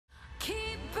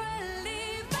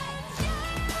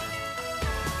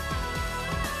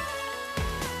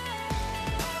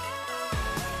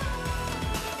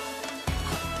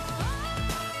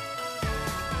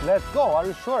Let's go. Are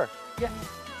you sure? Yes.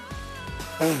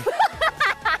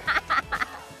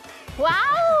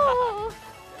 Wow!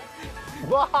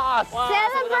 Boss!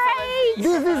 Celebrate!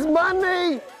 This is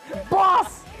money!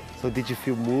 Boss! So did you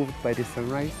feel moved by the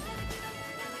sunrise?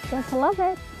 Just love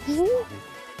it.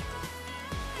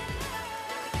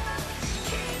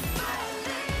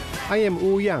 I am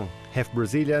Wu Yang, half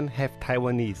Brazilian, half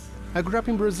Taiwanese. I grew up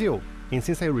in Brazil, and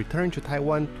since I returned to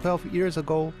Taiwan 12 years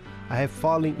ago, I have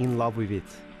fallen in love with it,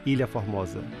 Ilha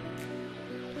Formosa.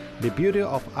 The beauty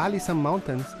of Alishan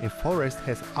Mountains and forest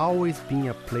has always been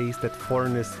a place that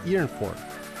foreigners yearn for.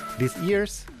 These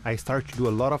years, I started to do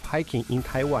a lot of hiking in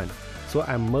Taiwan, so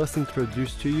I must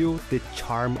introduce to you the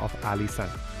charm of Alishan.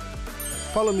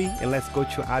 Follow me and let's go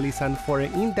to Alishan for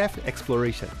an in-depth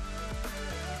exploration.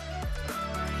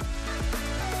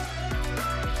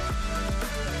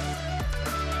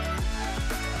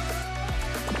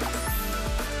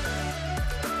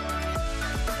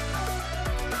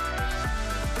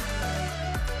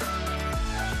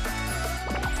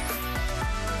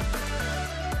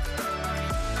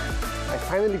 I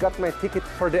finally got my ticket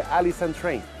for the Alishan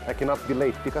train. I cannot be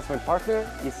late because my partner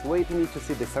is waiting me to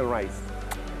see the sunrise.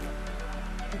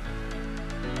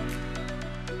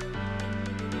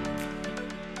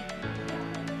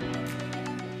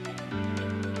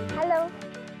 Hello.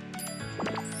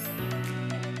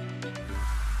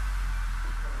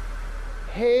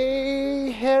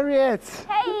 Hey, Harriet!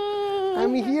 Hey!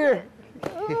 I'm here!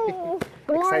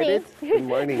 Good morning. Excited? Good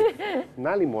morning.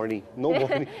 Not morning, no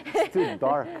morning. It's still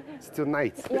dark, still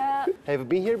night. Yeah. Have you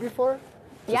been here before?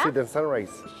 To Yeah. see the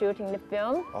sunrise? Shooting the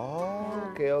film.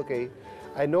 Oh, okay, okay.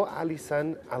 I know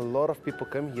Alishan, a lot of people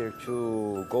come here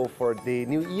to go for the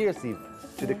New Year's Eve,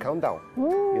 to the countdown.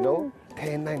 You know,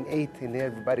 10, 9, 8, and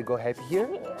everybody go happy here.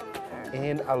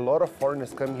 And a lot of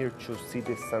foreigners come here to see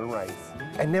the sunrise.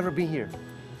 I never been here.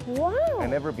 Wow. I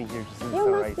never been here to see the You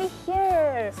sunrise. must be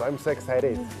here. So I'm so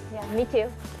excited. Yeah, me too.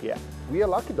 Yeah. We are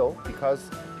lucky though, because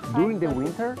during the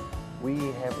winter, we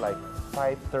have like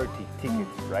 5:30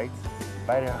 tickets, right?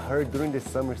 But I heard during the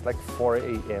summer it's like 4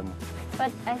 a.m.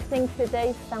 But I think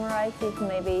today's sunrise is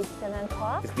maybe 7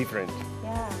 o'clock. It's different.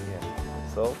 Yeah. Yeah.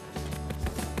 So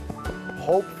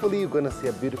hopefully you're gonna see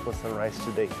a beautiful sunrise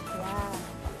today.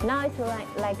 Yeah. Now it's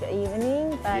like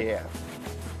evening, but Yeah.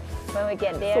 when we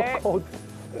get So there, cold.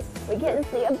 we can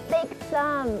see a big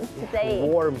sun today.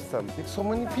 Warm sun. It's so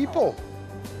many people.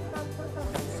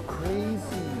 It's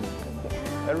crazy.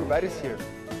 Everybody's here.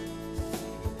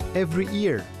 Every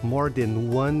year, more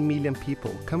than 1 million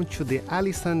people come to the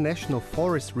Alishan National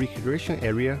Forest Recreation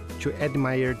Area to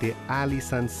admire the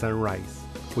Alishan sunrise,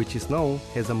 which is known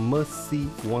as a must-see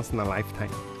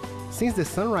once-in-a-lifetime. Since the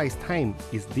sunrise time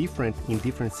is different in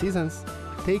different seasons,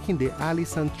 taking the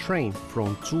Alishan train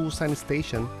from Zhusan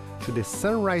Station to the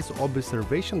sunrise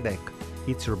observation deck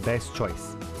is your best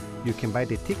choice. You can buy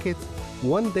the ticket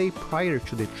one day prior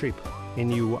to the trip,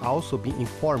 and you will also be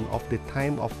informed of the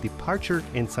time of departure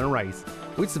and sunrise,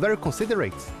 which is very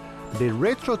considerate. The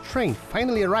retro train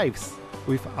finally arrives.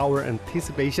 With our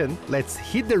anticipation, let's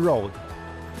hit the road.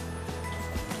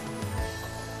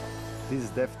 This is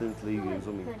definitely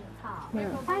zooming.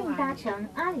 欢迎搭乘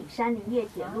阿里山林业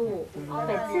铁路，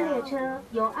本次列车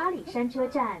由阿里山车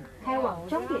站开往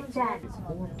终点站。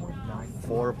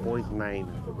4.9.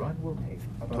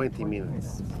 20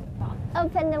 minutes.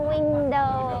 Open the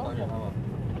window.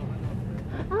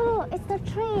 Oh, it's the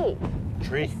tree.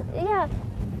 Tree. Yeah.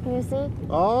 You see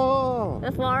Oh.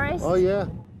 the forest? Oh yeah.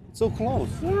 So close.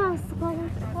 Yeah, it's close.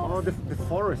 Oh, the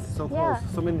forest is so close.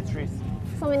 Yeah. So many trees.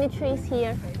 So many trees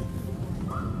here.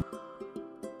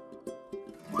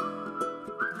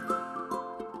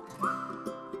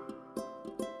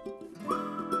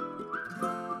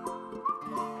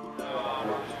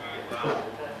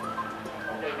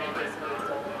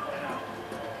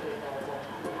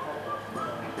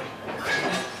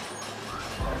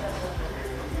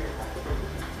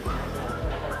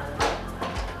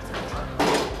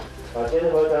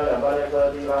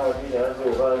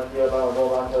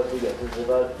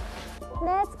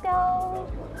 Let's go.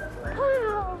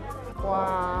 Wow. Wow.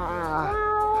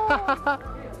 Wow.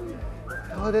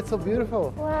 Oh, that's so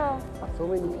beautiful. Wow. So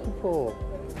many people.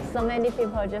 So many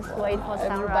people just wait for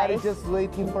Everybody sunrise. just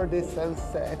waiting for the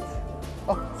sunset.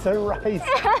 Oh, sunrise.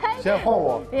 先换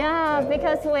我. Yeah,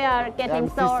 because we are getting I'm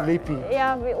still sleepy.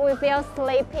 Yeah, we feel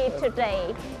sleepy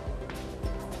today.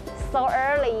 So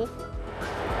early.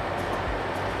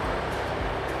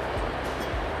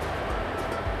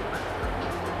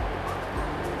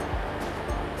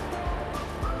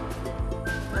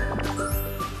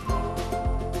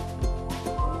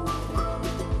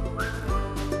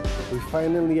 We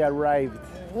finally arrived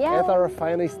Yeah. at our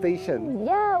final station.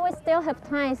 Yeah, we still have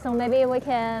time, so maybe we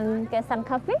can get some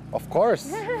coffee. Of course.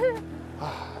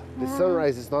 The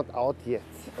sunrise is not out yet.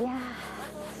 Yeah.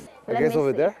 I Let guess me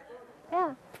over see. there?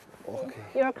 Yeah. Okay.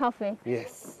 Your coffee.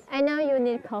 Yes. I know you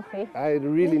need coffee. I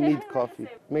really need coffee.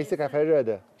 美式咖啡热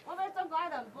的.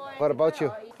 What about you?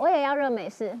 我也要热美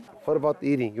式。 What about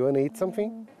eating? You want to eat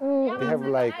something? They have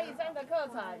like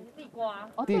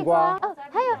地瓜。哦，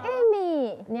还有玉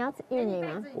米。你要吃玉米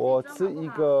吗？我吃一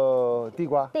个地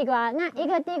瓜。地瓜，那一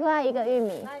个地瓜，一个玉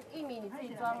米。那玉米你自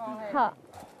己装哦。好。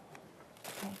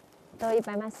都eat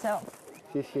by myself.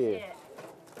 谢谢。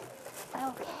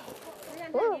 Okay.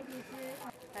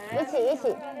 一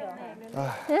起。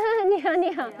你好，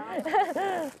你好。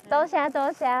多谢。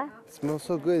Smells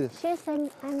so good. She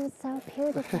said I'm so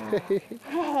beautiful.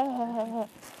 Hey.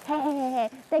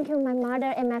 Thank you, my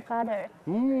mother and my father.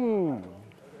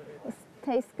 It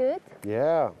tastes good.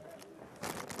 Yeah.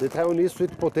 The Taiwanese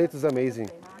sweet potato is amazing.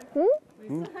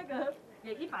 那个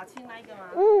也一把青那一个吗？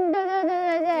对。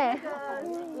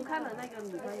吴康的那个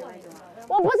女朋友那个吗？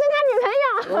我不是他女朋友。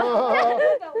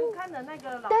那个吴康的那个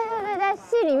老婆。对，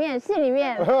戏里面，戏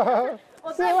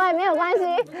外没有关系。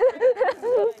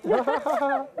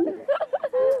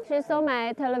She saw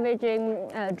my television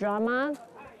drama,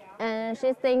 and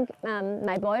she think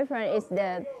my boyfriend is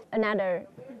another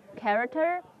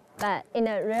character, but in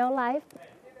the real life,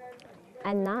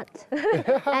 I'm not.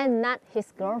 I'm not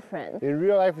his girlfriend. In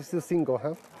real life, you're still single,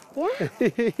 huh?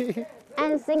 Yeah.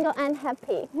 And single and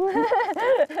happy.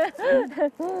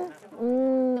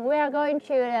 We are going to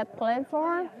the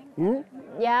platform.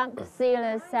 Yeah, see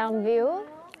the sun view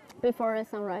before the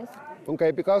sunrise.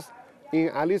 Okay, because in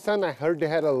Alishan, I heard they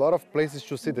had a lot of places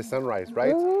to see the sunrise,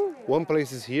 right? One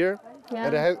place is here,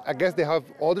 and I guess they have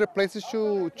other places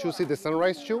to see the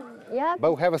sunrise too. Yeah.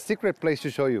 But we have a secret place to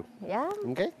show you. Yeah.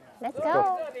 Okay? Let's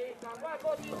go.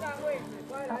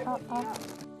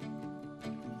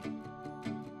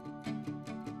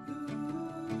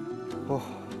 Oh,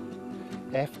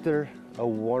 after a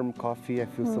warm coffee, I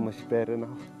feel so much better now.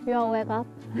 You all wake up?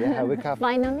 Yeah, I wake up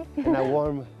Finally. and I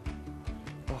warm.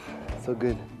 Oh, so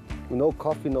good. No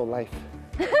coffee, no life.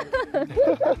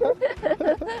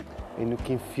 And you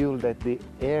can feel that the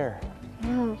air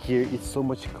here is so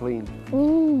much clean.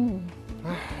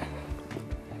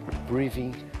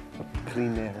 Breathing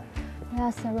clean air. We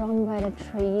are surrounded by the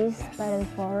trees, by the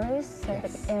forest, so the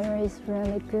air is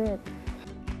really good.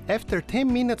 After 10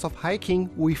 minutes of hiking,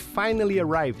 we finally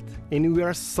arrived, and we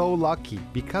are so lucky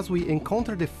because we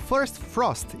encountered the first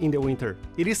frost in the winter.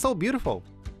 It is so beautiful.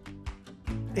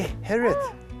 Hey, Harriet!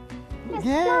 It's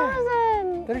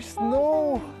frozen! There's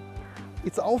snow!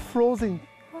 It's all frozen.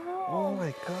 Oh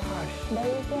my gosh. There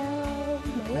you go.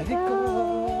 Let it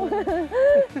go.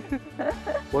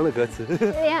 Wanna go to?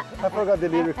 Yeah. I forgot the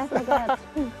lyrics. I forgot.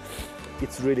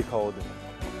 It's really cold.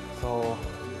 So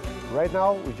right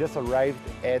now we just arrived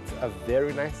at a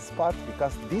very nice spot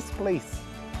because this place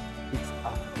it's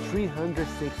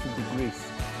 360 degrees,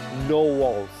 no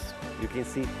walls. You can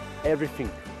see everything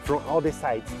from all the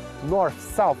sides, north,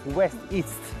 south, west,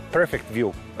 east. Perfect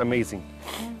view, amazing.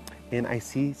 And I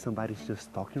see somebody's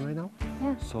just talking right now.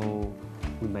 Yeah. So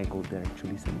we might go there to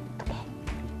listen. Okay. I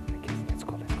guess let's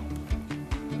go.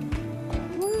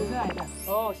 是来的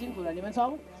哦，辛苦了，你们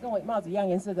冲，跟我帽子一样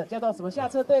颜色的，叫做什么？下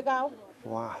车对高。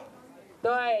哇。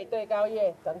对，对高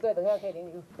叶，等对，等一下可以领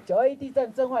礼物。921地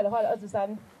震震坏的话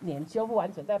，23年修复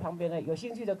完成，在旁边呢，有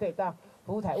兴趣的可以到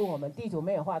服务台问我们，地图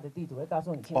没有画的地图会告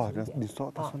诉你清楚一点。你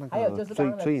说他说那个还有就是刚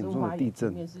刚的最严重的地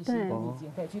震，面是新的意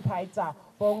境，可以去拍照，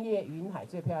枫叶云海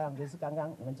最漂亮就是刚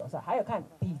刚你们走上，还有看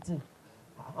地质。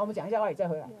好，我们讲一下外语再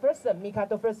回来。Person,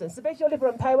 Mikado person, especially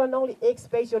from Taiwan only,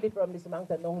 especially from this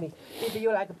mountain only. If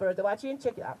you like bird watching,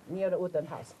 check it out near the wooden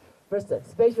house. Person,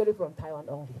 especially from Taiwan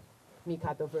only.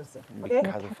 Mikado person. Okay?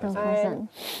 person.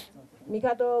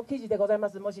 Mikado 記事でございま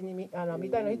す。もしみたい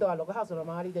な人はログハウスの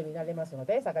周りで見られますの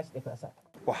で探してください。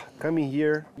Wow, coming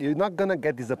here, you're not gonna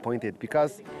get disappointed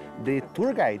because the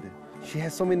tour guide, she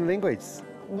has so many languages.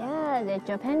 Yeah, the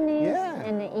Japanese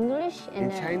and the English and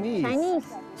the Chinese.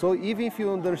 So even if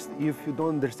you don't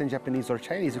understand Japanese or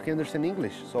Chinese, you can understand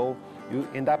English. So you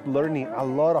end up learning a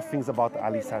lot of things about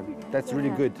Alishan. That's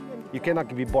really good. You cannot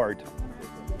be bored.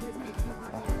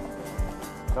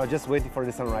 Now just waiting for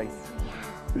the sunrise.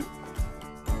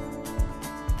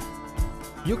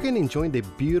 You can enjoy the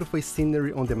beautiful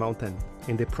scenery on the mountain,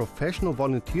 and the professional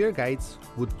volunteer guides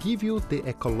would give you the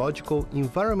ecological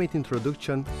environment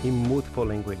introduction in multiple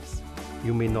languages.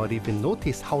 You may not even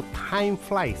notice how time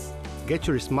flies. Get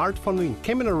your smartphone and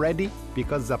camera ready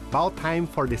because it's about time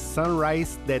for the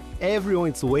sunrise that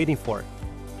everyone is waiting for.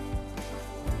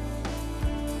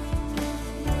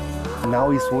 now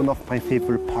is one of my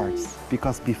favorite parts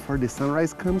because before the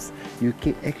sunrise comes, you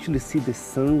can actually see the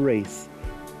sun rays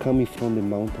coming from the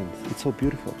mountains. It's so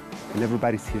beautiful. And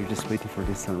everybody's here just waiting for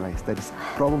the sunrise. That is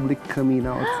probably coming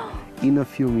out in a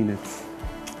few minutes.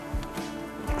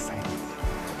 Excited.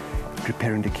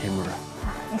 Preparing the camera.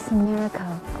 It's a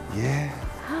miracle. Yeah.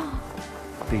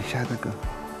 等一下那个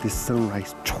the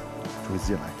sunrise 就会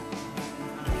进来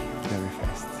very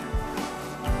fast.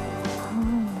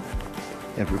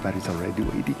 Everybody's already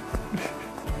waiting.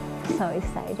 So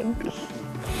exciting.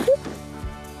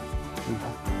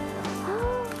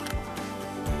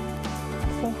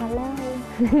 Say hello.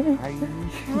 Hi.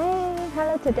 Hi,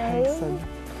 hello today. Hi, sun.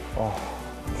 Oh,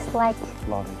 It's like,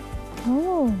 love it.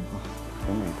 oh,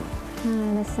 Oh my God.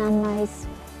 the sunlight's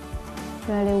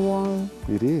really warm.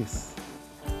 It is.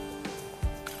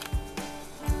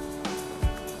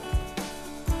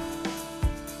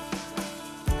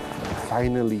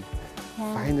 Finally,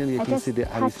 finally I can see the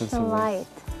Alishan sunrise.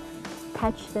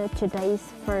 Catch the today's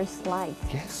first light.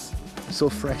 Yes, so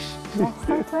fresh. Yes,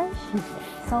 so fresh,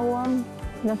 so warm.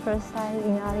 The first time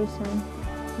in Alishan.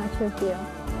 How do you feel?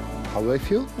 How do I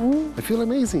feel? I feel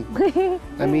amazing.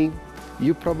 I mean,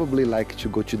 you probably like to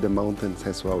go to the mountains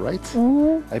as well, right?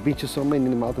 I've been to so many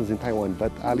mountains in Taiwan,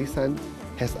 but Alishan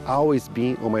has always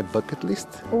been on my bucket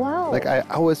list. Wow. Like I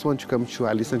always want to come to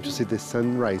Alishan to see the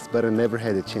sunrise, but I never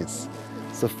had a chance.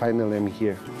 So finally I'm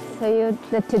here. So you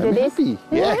to do I'm this? happy.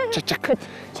 Yeah, check.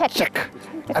 Check.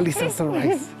 Alishan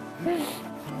sunrise.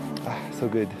 So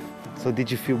good. So did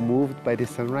you feel moved by the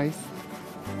sunrise?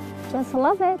 Just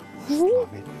love it. Just love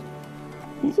it.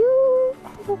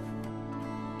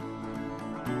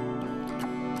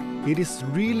 It is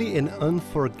really an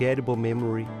unforgettable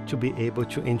memory to be able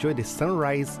to enjoy the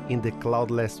sunrise in the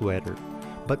cloudless weather.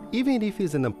 But even if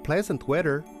it's an unpleasant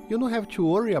weather, you don't have to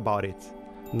worry about it.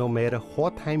 No matter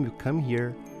what time you come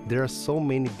here, there are so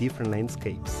many different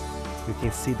landscapes. You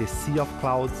can see the sea of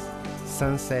clouds,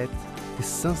 sunset, the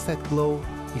sunset glow,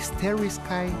 the starry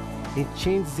sky, and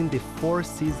changes in the 4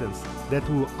 seasons that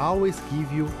will always give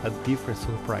you a different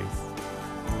surprise.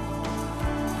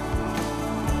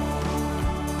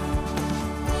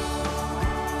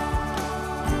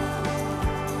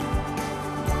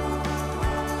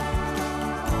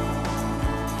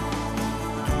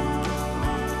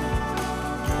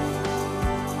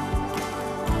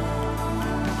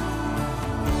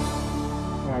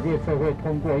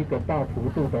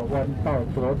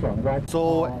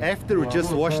 So after we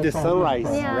just watch the sunrise,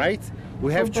 right?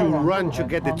 We have to run to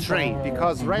get the train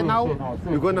because right now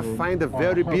we're going to find a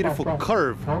very beautiful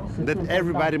curve that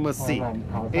everybody must see.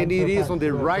 And it is on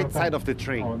the right side of the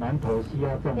train.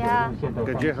 Yeah.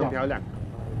 感觉很漂亮.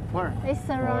 It's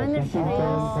around the trees.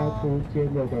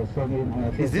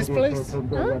 Is this place?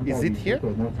 Is it here?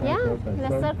 Yeah, the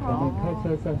circle.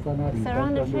 It's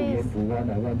around the trees.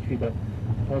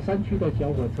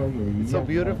 It's so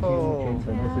beautiful.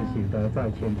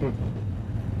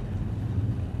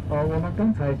 我们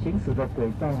刚才行驶的轨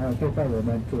道就在我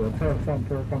们左侧上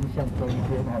车方向中间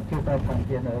就在旁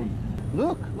边而已。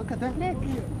 Look at that. Look.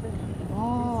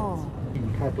 Oh.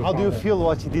 How do you feel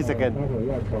watching this again?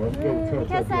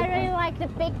 Because I really like the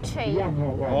big tree.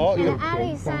 Oh, And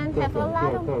Alishan have a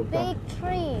lot of big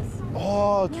trees.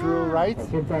 Oh, true, right?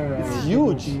 It's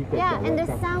huge. Yeah, and the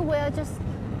sun will just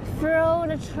through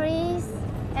the trees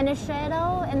and the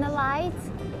shadow and the light.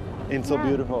 And so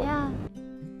beautiful. Yeah.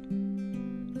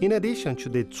 In addition to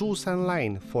the Zhushan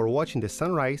line for watching the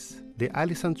sunrise, the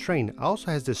Alishan train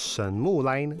also has the Shenmu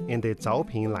line and the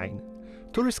Zhaoping line.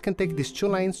 Tourists can take these 2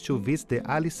 lines to visit the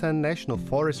Alishan National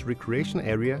Forest Recreation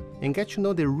Area and get to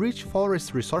know the rich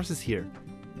forest resources here.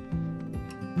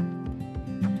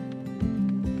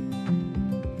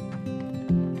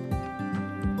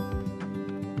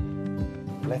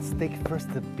 Let's take first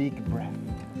a big breath.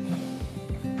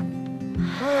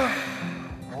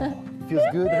 Feels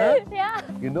good, huh? Yeah.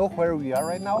 You know where we are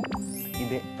right now? In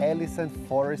the Alishan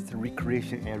Forest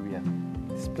Recreation Area.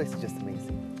 This place is just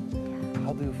amazing.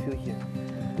 How do you feel here?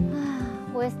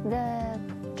 With the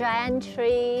giant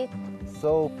tree.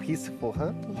 So peaceful,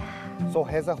 huh? Yeah. So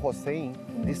as I was saying,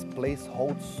 this place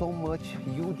holds so much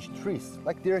huge trees.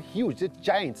 Like they're huge, they're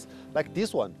giants. Like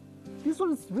this one. This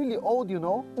one is really old, you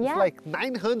know? Yeah. It's like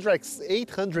 900,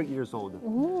 800 years old.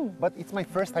 But it's my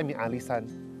first time in Alishan.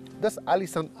 Does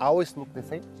Alishan always look the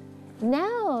same?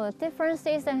 No, different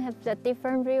seasons have the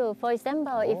different view. For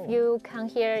example, if you come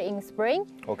here in spring,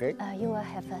 Okay. you will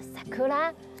have a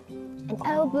sakura and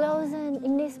all blossom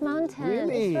in this mountain.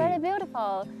 Really? It's really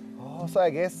beautiful. Oh, so I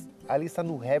guess Alishan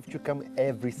will have to come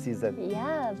every season.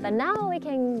 Yeah, but now we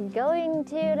can go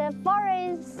into the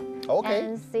forest Okay.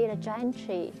 and see the giant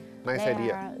tree. Nice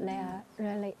idea. They are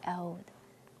really old.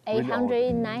 Really 800,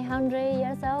 old. 900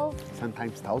 years old.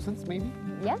 Sometimes thousands, maybe?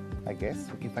 Yeah. I guess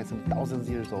we can find some thousands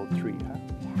years old tree, huh?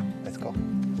 Let's go.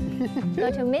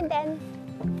 Go to meet them.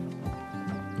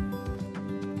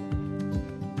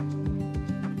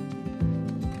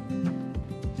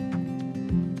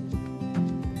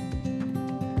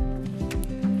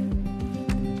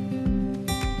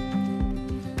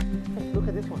 Look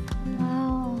at this one.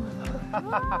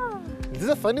 Wow. This is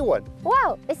a funny one.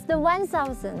 Wow, it's the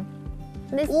 1,000.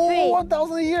 This Oh, tree.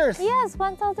 1,000 years. Yes,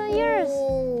 1,000 years.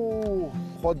 Oh,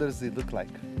 what does it look like?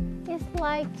 It's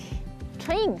like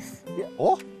twins. Yeah.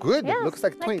 Oh, good. Yes, Looks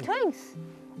like twins. twins.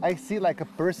 I see like a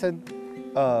person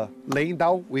laying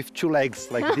down with two legs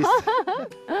like this.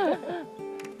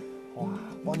 Wow,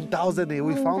 1,000.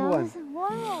 We found one. 1,000,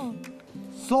 wow.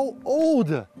 So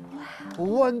old.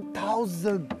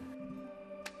 1,000.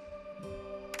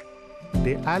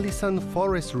 The Alishan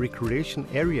Forest Recreation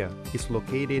Area is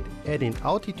located at an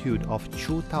altitude of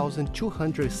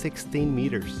 2,216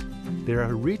 meters. There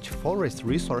are rich forest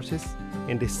resources,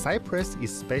 and the cypress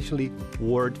is especially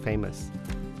world famous.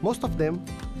 Most of them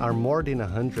are more than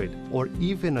 100 or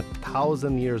even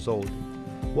 1,000 years old.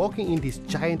 Walking in this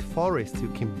giant forest, you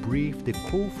can breathe the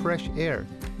cool, fresh air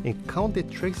and count the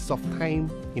traces of time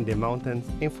in the mountains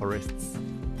and forests.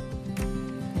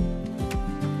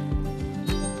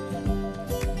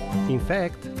 In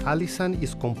fact, Alishan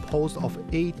is composed of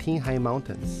 18 high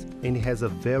mountains and it has a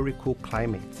very cool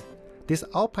climate. This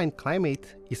alpine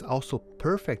climate is also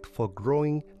perfect for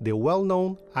growing the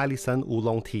well-known Alishan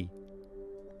oolong tea.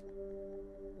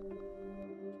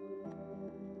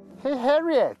 Hey,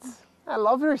 Harriet. I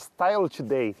love your style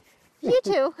today. You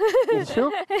too. You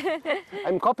too?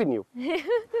 I'm copying you.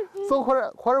 So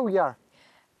where we are?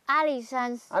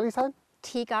 Alishan's Alishan?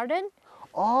 tea garden.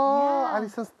 Oh, Yeah.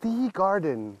 Alishan's tea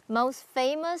garden. Most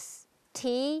famous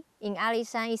tea in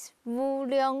Alishan is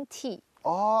oolong tea.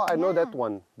 Oh, I know that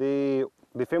one. The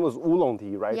famous oolong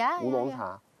tea, right? Yeah, yeah, oolong yeah.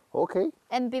 cha. Okay.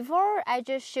 And before I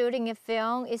just shooting a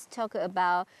film, it's talk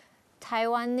about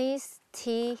Taiwanese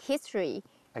tea history.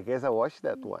 I guess I watched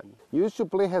that one. You used to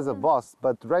play as a boss,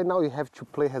 but right now you have to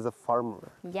play as a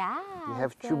farmer. Yeah. You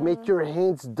have to make your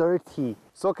hands dirty.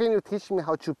 So can you teach me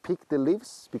how to pick the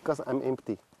leaves? Because I'm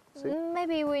empty. See?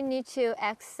 Maybe we need to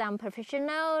ask some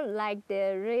professional, like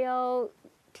the real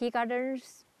tea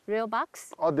gardens, real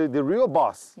box. Oh, the real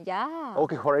boss. Yeah.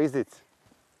 Okay, where is it?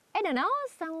 I don't know,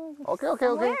 Okay.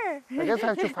 somewhere. I guess I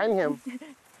have to find him.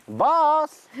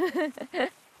 Boss!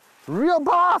 Real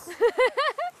boss!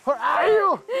 Where are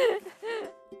you?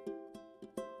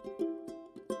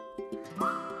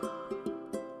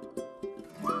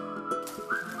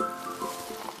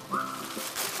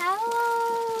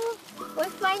 Hello. We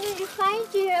finally find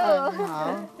you.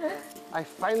 I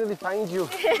finally find you.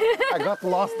 I got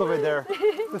lost over there.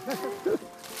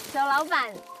 周老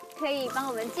板，可以帮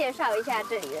我们介绍一下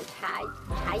这里的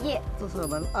茶叶？这是我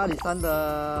们阿里山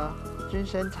的君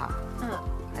仙茶，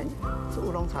是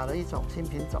乌龙茶的一种新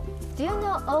品种。 Do you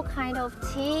know all kind of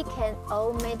tea can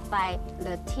all made by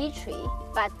the tea tree,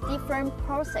 but different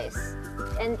process,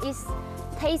 and it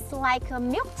tastes like a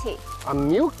milk tea. A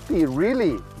milk tea,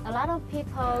 really? A lot of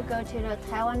people go to the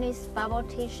Taiwanese bubble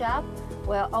tea shop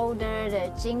will order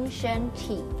the ginseng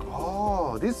tea.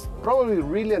 Oh, this is probably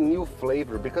really a new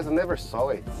flavor because I never saw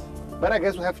it. But I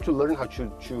guess we have to learn how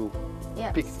to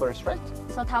Yes. pick first, right?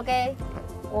 So 陶哥，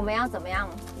我们要怎么样？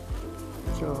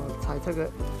就采这个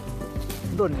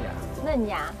嫩芽，嫩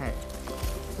芽。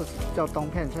这叫冬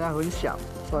片，现在很小，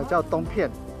所以叫冬片。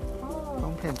哦。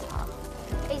冬片茶。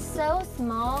 It's so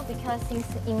small because it's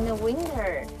in the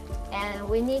winter, and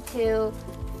we need to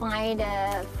find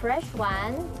a fresh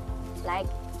one, like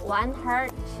 1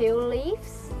 heart 2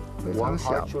 leaves. 非 One 常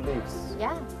小 heart, 2 leaves.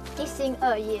 Yeah, 一心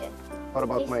2叶。 What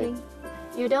about 一 mine? 心。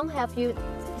You don't have you.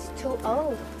 It's too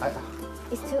old.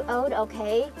 It's too old.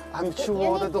 Okay. I'm too You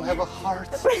old, I need- don't have a heart.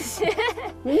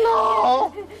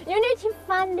 No! You need to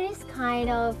find this kind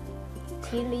of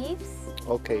tea leaves.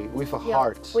 Okay, with a 有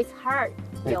heart. With heart.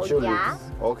 With 有 two 芽， leaves.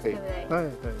 对 Okay. 不对？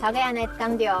对对。陶哥，安尼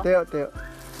讲对。对对。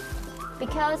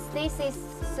 Because this is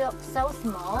so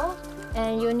small,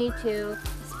 and you need to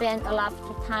spend a lot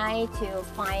of time to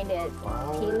find the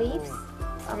tea leaves.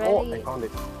 Oh, Really, I found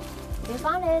it. you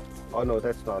found it. Oh no,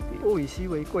 that's not it. 物以稀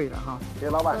为贵了哈。哎，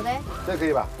老板走的，这可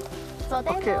以吧？走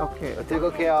的 OK 咯。 OK。这个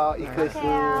可以啊，一颗是 OK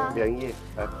啊2叶。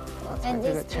采 And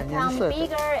这个 it's 浅颜 become 色的。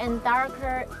 bigger and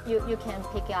darker. You can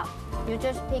pick up. You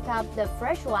just pick up the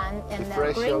fresh one and the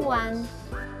fresh green young one. ones.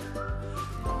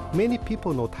 Many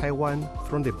people know Taiwan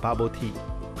from the bubble tea,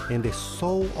 and the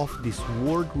soul of this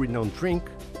world-renowned drink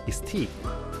is tea.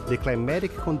 The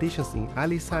climatic conditions in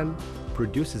Alishan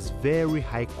produces very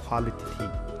high quality tea.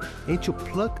 And to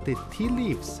pluck the tea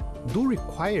leaves do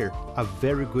require a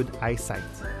very good eyesight.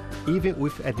 Even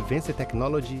with advanced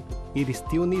technology, it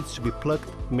still needs to be plucked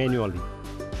manually.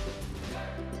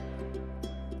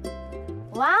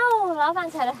 Wow, 老板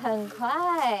采得很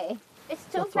快。It's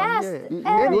too fast. You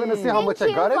want to see how much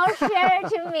I got it? Thank you for sharing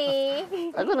to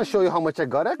me. I'm going to show you how much I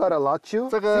got. I got a lot too.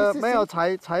 这个没有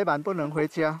裁板不能回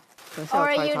家。等下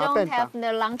Or 采 you 茶 don't 便 have 当。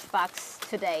 the lunch box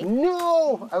today.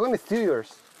 No, I'm going to steal yours.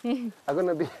 I'm going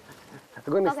to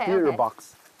Okay, steal your okay.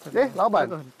 box. 哎，老板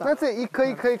这个很，大那这一颗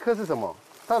一颗一颗是什么？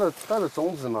它的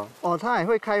种子吗？哦，它也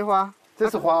会开花。这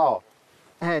是花哦。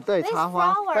哎，对， These 茶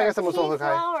花 flowers, 大概什么时候会 tea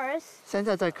开？ flowers, 现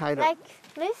在在开的。 like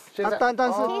this. 现在但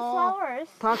是 Tea flowers.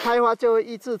 它开花就会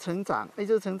抑制成长，抑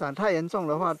制成长太严重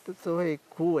的话就会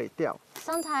枯萎掉。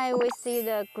 Sometimes we see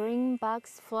the green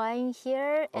bugs flying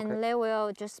here, and Okay. they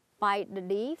will just bite the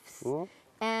leaves.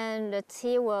 And the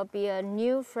tea will be a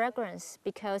new fragrance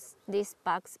because these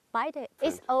bugs bite it.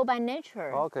 It's all by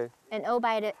nature OK and all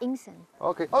by the insect.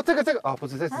 OK 哦，这个啊，不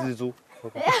是，这是蜘蛛。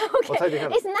我猜点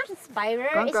看。 It's not a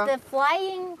spider, 刚 it's 刚 the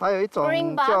flying 还有一种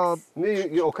green 叫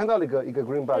bugs. 我看到了一个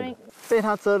green bug， Green- 被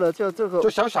它蛰了，就这个就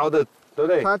小小的，对不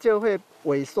对？它就会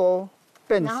萎缩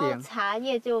变然后形。茶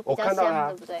叶就比我较看到了啊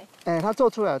香，对不对？哎，它做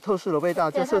出来有特殊的味道，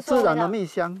对就是自然的蜜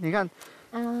香。你看，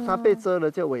它被蛰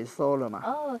了就萎缩了嘛。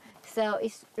 Oh, so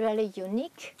it's really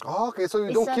unique. OK， so you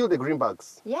It's don't a- kill the green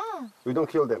bugs. Yeah. You don't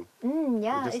kill them.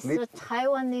 Yeah, just it's leave- a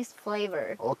Taiwanese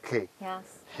flavor. OK. Yes.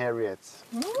 Harriet,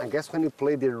 I guess when you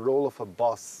play the role of a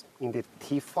boss in the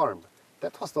tea farm,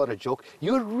 that was not a joke.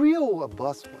 You're real a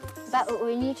boss. But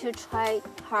we need to try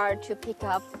hard to pick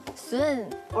up soon,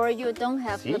 or you don't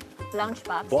have See? the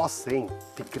lunchbox. Boss saying,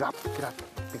 pick it up, pick it up,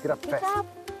 pick it up Pick fast. up.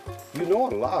 You know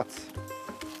a lot.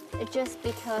 Just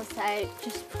because I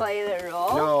just play the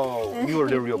role. No, you're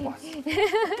the real boss.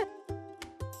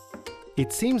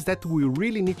 It seems that we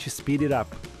really need to speed it up.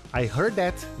 I heard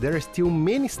that there are still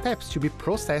many steps to be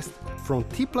processed from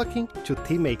tea plucking to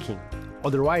tea making.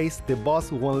 Otherwise, the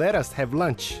boss won't let us have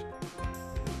lunch.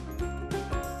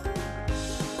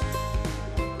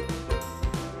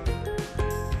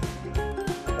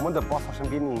 Our boss 好像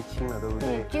变年轻了，对不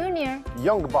对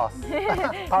Junior.？Young boss.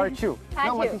 Part two. Part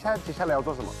那我们 two 接下来要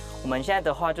做什么？我们现在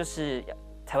的话就是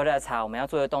采回来的茶，我们要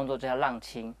做的动作就叫浪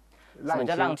青。什么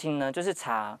叫浪青呢？就是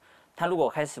茶，它如果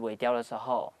开始萎凋的时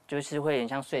候，就是会有点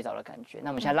像睡着的感觉。那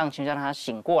我们现在浪青就让它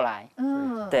醒过来。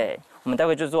对，我们待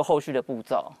会就做后续的步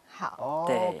骤。好。Oh,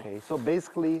 对。 okay. So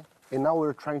basically, and now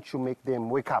we're trying to make them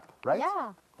wake up, right?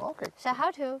 Yeah. Okay. So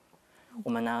how to? 我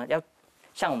们呢要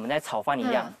像我们在炒饭一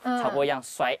样，炒锅一样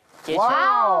摔接起来。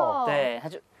哇哦，对，它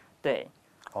就对，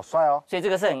好帅哦。所以这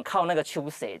个是很靠那个秋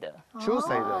谁的。秋谁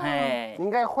的？哎，应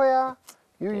该会啊。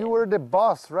You were the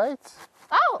boss, right?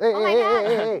 Oh, Hey, oh my hey, God.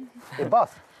 hey, hey, hey, hey, boss.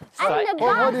 I'm the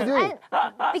What boss. are you doing?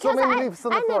 Because many leaves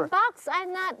on the I'm the floor. boss.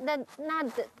 I'm not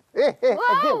the. Hey, hey,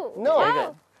 Whoa. again. No. 有一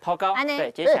个抛高，安妮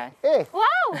对，接起来 Hey,。hey,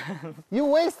 Whoa. you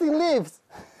wasting leaves.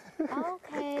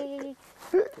 Okay.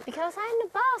 Because I'm the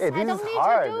boss. Hey, I this don't is need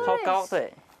hard. to do 抛 this. 高，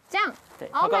对，这样。对，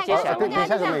 Oh 抛高 my 接起 God, 来 oh my 等一下 God,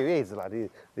 就 这样没有叶子了。你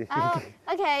Oh,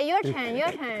 okay. Your turn. Your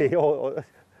turn. Okay,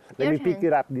 let Your me pick turn.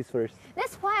 it up this first.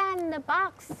 That's why I'm the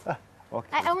boss. Okay.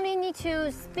 I only need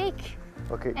to speak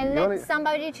Okay. and you let only-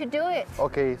 somebody to do it.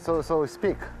 Okay, so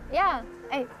speak. Yeah.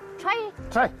 Hey, try.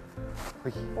 Try.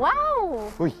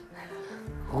 Wow. Ui.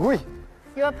 Ui.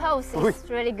 Your pose is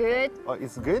really good. Oh,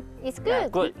 it's good. It's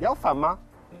good. good，要反吗？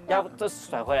要这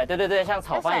甩回来，对对对，像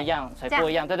炒饭一样，甩锅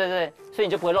一样，对对对，所以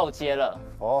你就不会漏接了。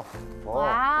哦哦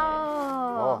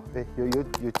哦， Wow. 对，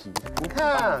有几，你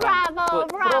看 Bravo.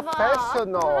 Bravo.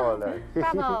 ，professional 了。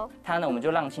 Bravo. 它呢，我们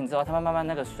就浪青之后，它慢慢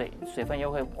那个水分又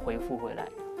会恢复回来，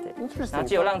对。然后 Interesting.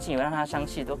 借由浪青，也会让它香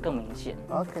气都更明显。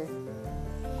 Okay.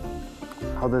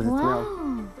 How does it smell?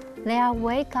 Wow. They are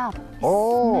wake up. It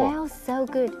Oh. smells so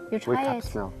good. You Wake try up it.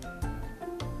 smell.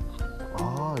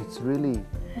 Oh, it's really.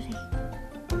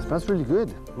 It smells really good.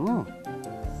 Mm.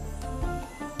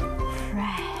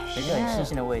 一个很新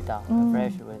鲜的味道，很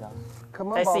fresh 的味道。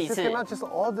 Come on, 再 boss. 试一 You 次。 cannot just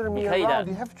order me 你可以的。 around.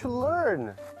 You have to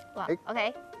learn. Wow. Hey.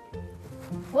 Okay.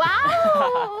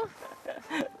 Wow.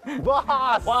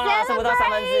 Boss. 哇，剩不到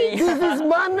1/3。 This is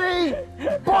money.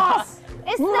 Boss.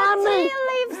 It's Money. the tea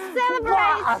leaf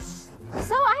celebrate. Boss.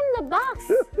 So I'm the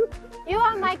boss. You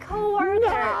are my co-worker.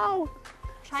 No.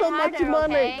 Try So much harder,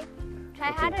 money. okay?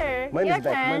 Try harder. Mine Your is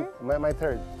back. turn. My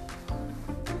turn.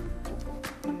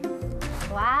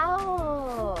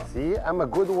 Wow. See, I'm a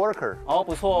good worker. 哦，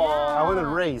不错 I 哦， want to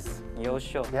raise. 很优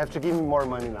秀。 You have to give me more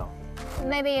money now.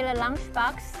 Maybe the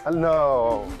lunchbox.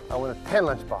 No, I want 10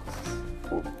 lunch boxes.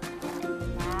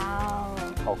 Wow.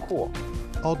 好酷哦。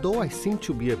Although I seem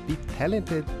to be a bit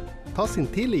talented, tossing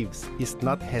tea leaves is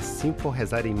not as simple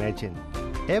as I imagined.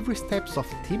 Every step of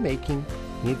tea making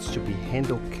needs to be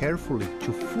handled carefully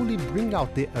to fully bring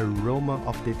out the aroma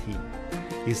of the tea.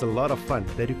 It's a lot of fun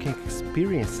that you can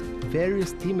experience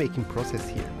various tea making process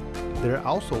here. There are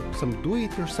also some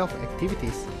do-it-yourself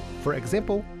activities. For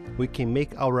example, we can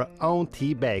make our own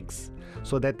tea bags,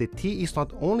 so that the tea is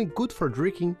not only good for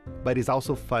drinking, but is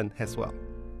also fun as well.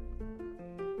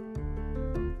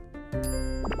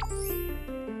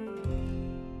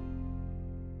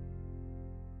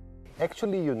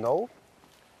 Actually, you know,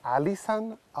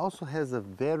 Alishan also has a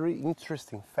very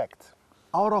interesting fact.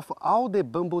 Out of all the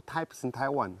bamboo types in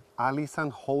Taiwan,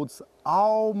 Alishan holds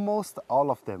almost all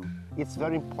of them. It's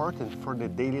very important for the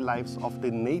daily lives of the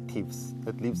natives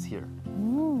that lives here.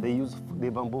 They use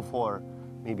the bamboo for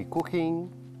maybe cooking,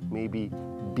 maybe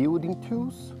building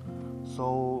tools.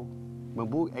 So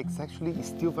bamboo is actually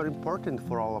still very important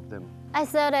for all of them. I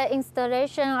saw the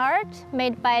installation art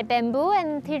made by bamboo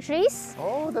and tea trees.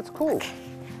 Oh, that's cool.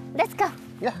 Let's go.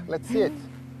 Yeah, let's see it.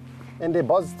 And the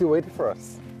boss is still waiting for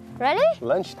us. Ready?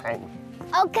 Lunchtime.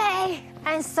 Okay,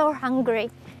 I'm so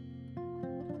hungry.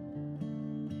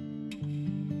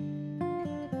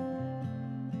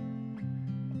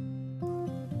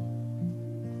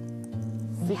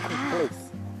 Secret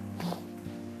place.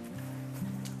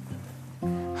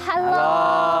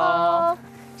 Hello.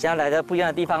 现在来到不一样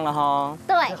的地方了哈。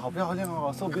对。好漂亮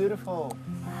哦 ，so beautiful。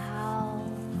哇。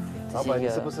老板，你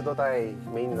是不是都带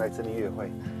美女来这里约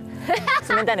会？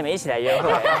顺便带你们一起来约会。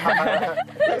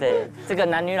对，这个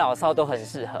男女老少都很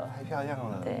适合。太漂亮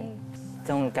了。对，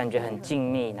这种感觉很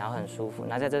静谧，然后很舒服。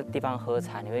然后在这个地方喝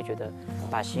茶，你会觉得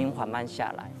把心缓慢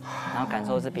下来，然后感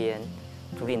受这边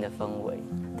竹林的氛围。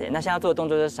对，那现在要做的动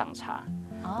作就是赏茶。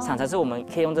赏茶是我们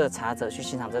可以用这个茶则去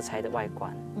欣赏这茶叶的外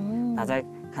观，然后再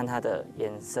看它的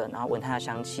颜色，然后闻它的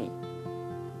香气。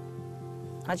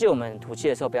那记得我们吐气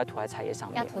的时候不要吐在茶叶上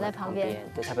面，要吐在旁边，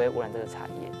对，才不会污染这个茶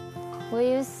叶。We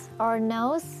use our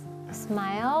nose,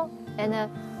 smile, and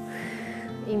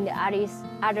in the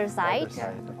other side.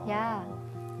 Yeah.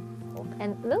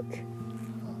 And look,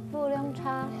 乌龙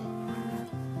茶。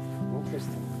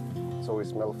Interesting. So we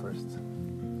smell first.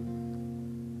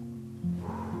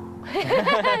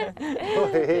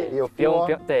 有 feel 不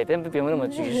用对，不用那么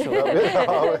拘束。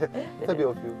特别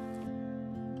有 feel.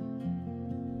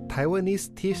 Taiwanese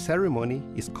tea ceremony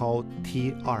is called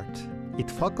tea art. It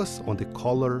focuses on the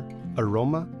color,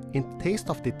 aroma, and taste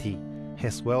of the tea,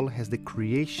 as well as the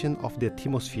creation of the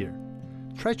atmosphere.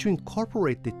 Try to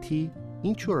incorporate the tea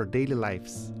into your daily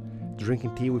lives.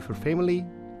 Drinking tea with your family,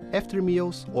 after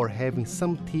meals, or having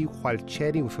some tea while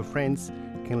chatting with your friends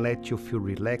can let you feel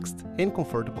relaxed and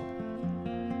comfortable.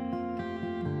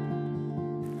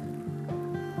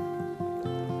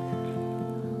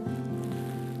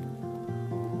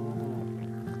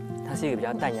 它是一个比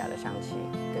较淡雅的香气，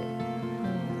对。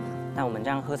那我们这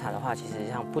样喝茶的话，其实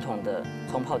像不同的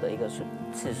冲泡的一个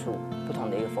次数，不同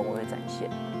的一个风味会展现。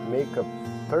Make a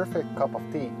perfect cup of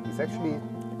tea is actually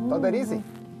not that easy.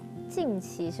 近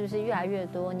期是不是越来越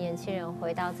多年轻人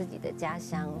回到自己的家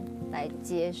乡来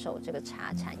接手这个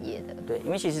茶产业的？对，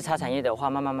因为其实茶产业的话，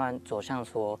慢慢走向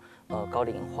说高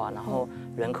龄化，然后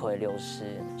人口也流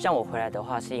失。像我回来的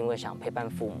话，是因为想陪伴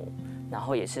父母，然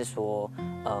后也是说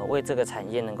为这个产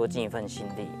业能够尽一份心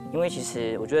力。因为其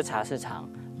实我觉得茶市场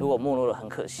如果没落了很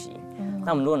可惜。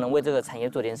那我们如果能为这个产业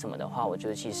做点什么的话，我觉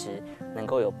得其实能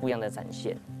够有不一样的展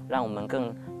现，让我们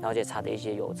更了解茶的一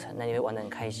些流程，那你会玩得很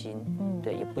开心。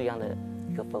对，有不一样的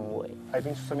一个氛围。I've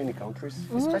been to so many countries,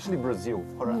 especially Brazil,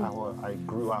 where I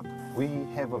grew up. We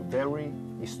have a very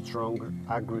strong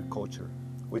agriculture,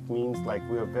 which means like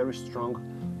we are very strong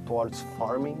towards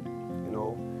farming, you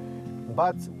know,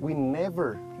 but we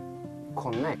never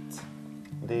connect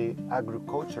the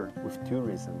agriculture with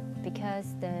tourism.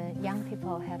 Because the young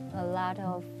people have a lot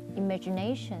of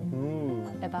imagination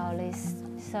about this,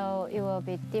 so it will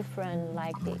be different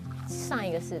like the 上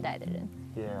一个世代的人。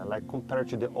Yeah, like compared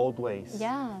to the old ways.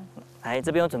 Yeah. 来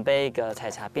这边有准备一个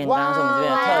采茶便当，是我们这边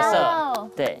的特色，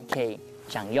对，可以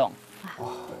享用。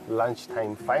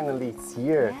Lunchtime finally it's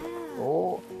here.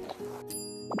 Oh.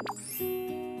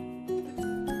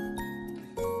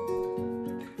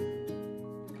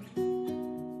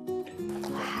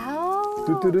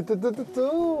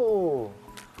 Wow.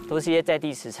 都是一些在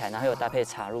地食材，然后有搭配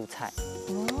茶入菜。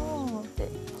哦。对，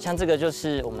像这个就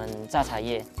是我们榨茶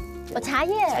叶。茶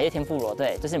叶。茶叶天妇罗，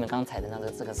对，就是你们刚采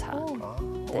的这个茶。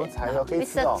我们采了可以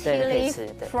吃哦。对，可以吃。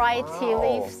对 Fried tea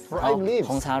leaves. Fried leaves.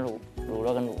 红茶卤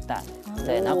肉跟卤蛋，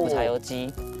对，然后苦茶油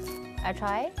鸡。I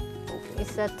try.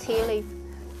 It's a tea leaf.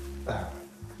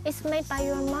 It's made by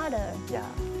your mother. Yeah.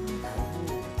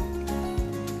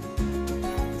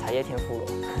 茶叶天妇罗。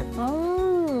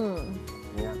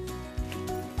Yeah.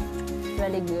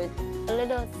 Really good. A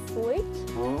little sweet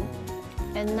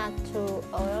and not too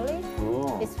oily.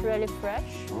 It's really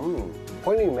fresh.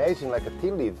 When you imagine like a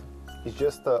tea leaf, it's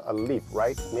just a leaf,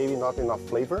 right? Maybe not enough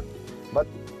flavor, but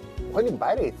when you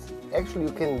bite it, actually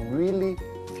you can really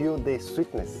feel the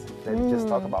sweetness that you just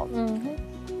talked about.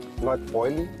 Not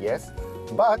oily, yes,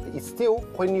 but it's still,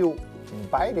 when you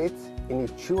bite it and you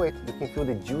chew it, you can feel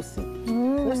the juicy.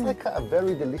 There's like a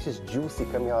very delicious juicy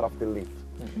coming out of the leaf.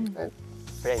 And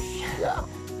Fresh. yeah.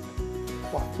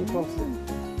 Wow, tea plums.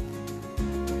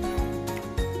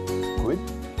 Good.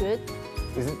 Good.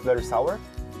 Is it very sour?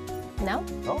 No?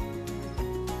 No?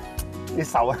 It's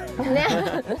sour.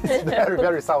 It's very,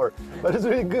 very sour, but it's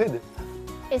really good.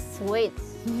 It's sweet.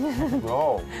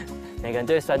 No. 每个人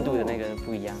对酸度的那个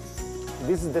不一样。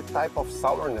 This is the type of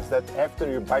sourness that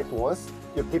after you bite once,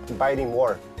 you keep biting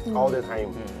more all the time.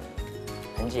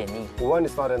 很解腻。 One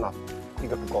is not enough. 一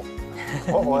个不够。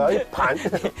我要一盘。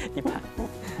一盘。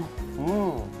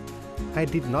 I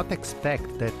did not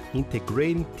expect that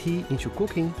integrating tea into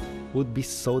cooking would be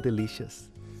so delicious.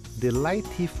 The light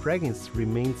tea fragrance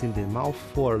remains in the mouth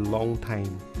for a long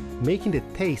time, making the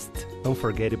taste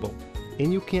unforgettable.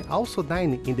 And you can also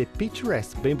dine in the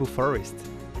picturesque bamboo forest.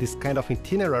 This kind of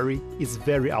itinerary is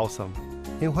very awesome.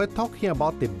 And while talking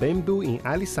about the bamboo in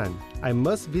Alishan, I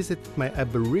must visit my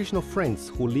Aboriginal friends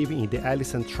who live in the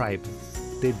Alishan tribe.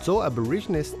 The Zo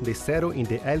Aborigines, they settled in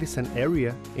the Alishan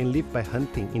area and lived by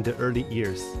hunting in the early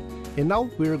years. And now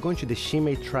we are going to the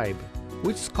Shimei tribe,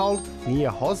 which is called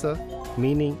Niahosa,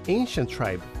 meaning ancient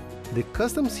tribe. The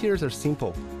customs here are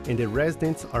simple, and the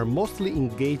residents are mostly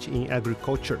engaged in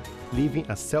agriculture, living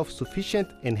a self-sufficient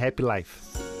and happy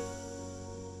life.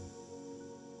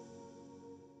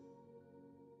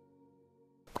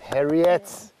 Harriet,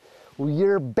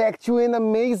 we're back to an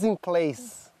amazing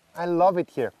place. I love it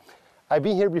here. I've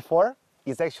been here before.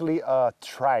 It's actually a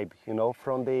tribe, you know,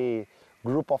 from the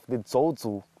group of the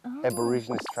Zozu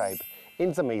Aborigines tribe.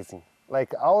 It's amazing.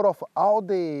 Like out of all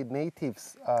the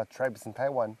natives tribes in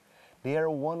Taiwan, they are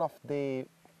one of the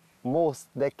most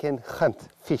that can hunt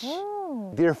fish.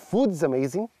 Their food is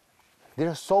amazing.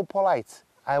 They're so polite.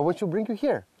 I want to bring you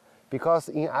here because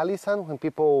in Alishan, when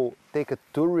people take a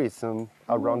tourism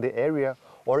around the area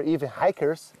or even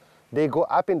hikers, they go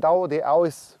up and down, they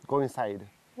always go inside.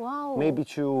 Wow. Maybe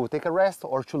to take a rest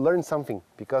or to learn something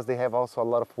because they have also a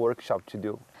lot of workshop to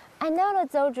do. I know the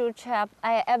Zoju tribe.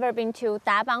 I ever been to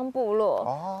Dabang Bulo,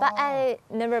 but I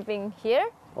never been here.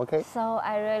 Okay. So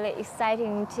I really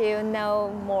exciting to know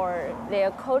more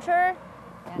their culture.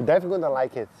 You're definitely gonna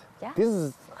like it. Yeah. This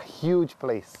is a huge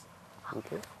place.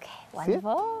 Okay. Okay,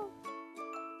 wonderful.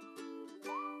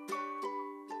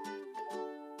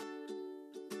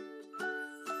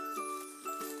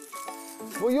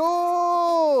 Oh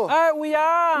yo! 哎，五羊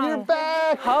You're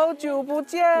back! 好久不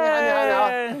见！你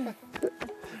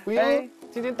好。哎，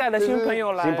今天带了新朋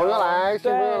友来，新朋友来，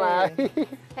新朋友来。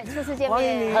初次见欢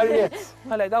迎你面。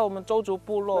他来到我们周族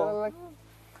部落。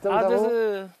啊，这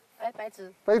是白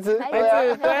子。白子，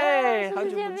对，好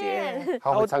久不见。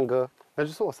好会唱歌，那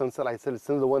就是我上次来这里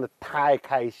真的玩的太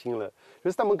开心了，就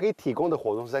是他们可以提供的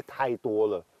活动实在太多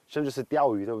了，甚至是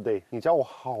钓鱼，对不对？你教我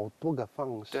好多个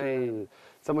方式，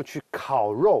怎么去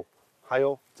烤肉，还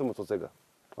有怎么做这个，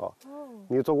哦，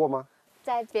你有做过吗？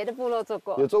在别的部落做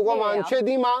过。有做过吗？你确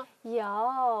定吗？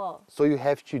有。 So you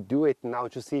have to do it now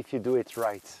to see if you do it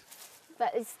right.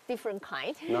 But it's different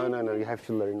kind. No, you have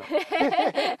to learn.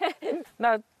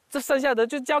 那这剩下的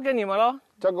就交给你们喽。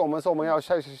交给我们说，我们要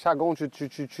下工去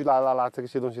拉这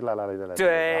些东西，来。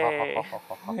对。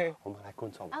好，我们来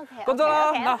工作。OK。工作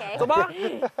了，好，走吧。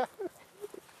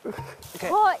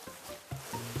OK。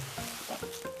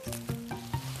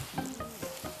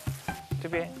这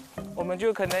边，我们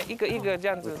就可能一个一个这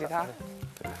样子给它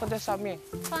放在上面。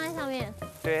放在上面。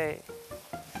对。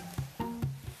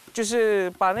就是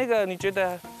把那个你觉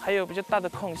得还有比较大的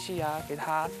空隙啊，给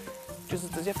它就是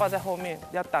直接放在后面，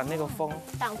要挡那个风。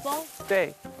挡风。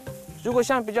对。如果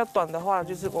像比较短的话，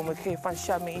就是我们可以放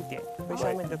下面一点，为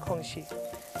下面的空隙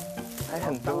还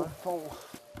很多。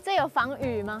这有防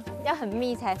雨吗？要很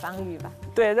密才防雨吧？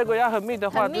对，如果要很密的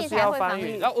话，就是要防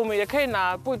雨。雨。然后我们也可以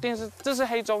拿，不一定是这是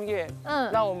黑棕叶，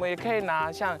那我们也可以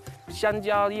拿像香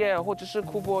蕉叶或者是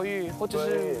库珀玉，或者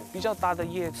是比较大的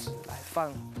叶子来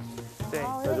放。对，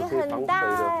这个很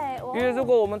大哎。因为如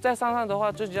果我们在山上的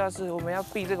话，最主要是我们要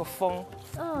避这个风。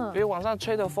因为往上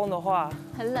吹的风的话，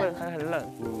很冷，会很冷。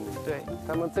对。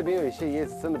他们这边有一些叶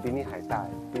子真的比你还大，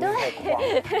比你还宽。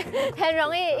很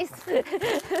容易。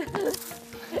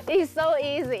It's so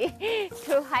easy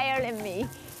to hire than me.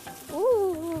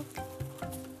 Ooh.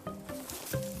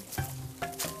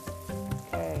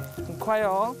 快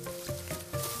哦。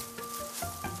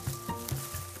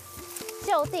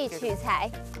就地取材。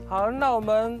好，那我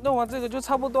们弄完这个就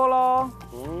差不多喽。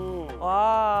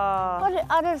哇。What the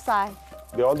other side?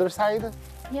 The other side?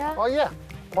 Yeah. Oh yeah.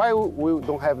 Why we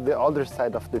don't have the other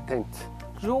side of the tent?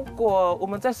 如果我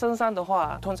们在深山的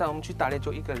话，通常我们去打猎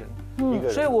就一个人。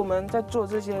所以我们在做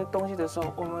这些东西的时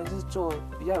候，我们是做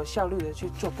比较有效率的去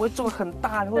做，不会做很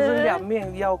大，或者是两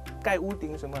面要盖屋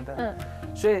顶什么的。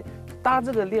所以搭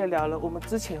这个猎寮了，我们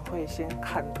之前会先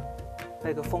看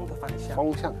那个风的方向。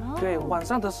方向。对，晚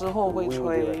上的时候会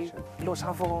吹落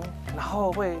沙风，然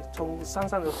后会从山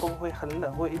上的风会很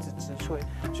冷，会一直直吹。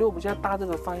所以我们现在搭这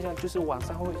个方向就是晚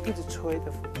上会一直吹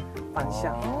的方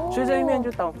向，所以这一面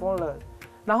就挡风了。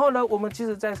然后呢，我们其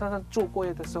实在山上住过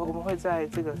夜的时候，我们会在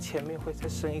这个前面会再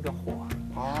生一个火。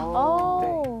对，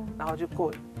然后就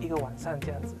过一个晚上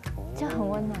这样子。这样很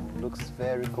温暖。Looks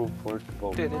very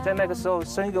comfortable. 对，在那个时候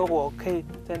生一个火，可以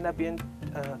在那边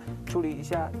处理一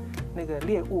下那个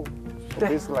猎物。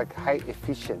对。It's like high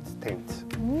efficient tent,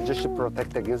 just to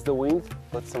protect against the wind,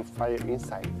 put some fire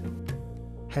inside.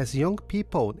 As young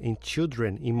people and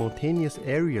children in mountainous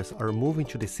areas are moving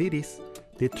to the cities,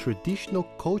 the traditional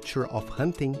culture of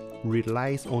hunting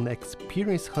relies on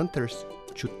experienced hunters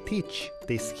to teach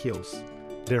the skills.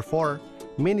 Therefore,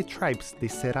 many tribes they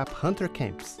set up hunter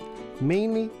camps,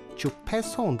 mainly to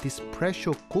pass on this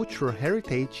precious cultural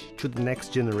heritage to the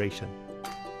next generation.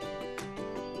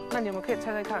 那你们可以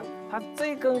猜猜看，它这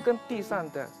一根跟地上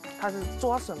的，它是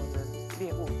抓什么的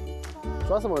猎物？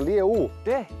抓什么猎物？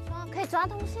对，可以抓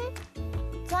东西？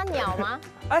抓鸟吗？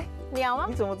哎，鸟吗？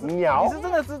你怎么知道？鸟？你是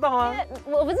真的知道吗？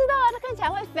我不知道啊，它看起来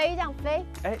会飞，这样飞。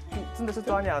哎，真的是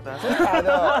抓鸟的，真的假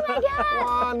的 ？Oh my god！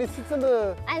 哇，你是真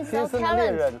的天生的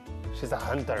猎人。She's a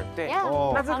hunter。对，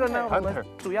那这个呢，我们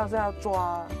主要是要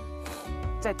抓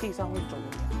在地上会走的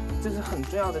鸟，这是很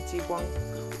重要的机关，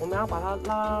我们要把它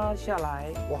拉下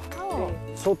来。哇，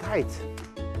对 ，so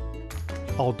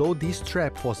tight。Although this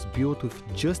trap was built with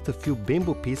just a few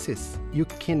bamboo pieces, you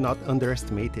cannot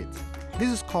underestimate it. This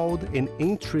is called an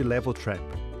entry-level trap,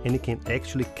 and it can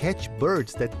actually catch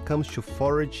birds that come to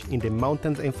forage in the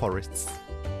mountains and forests.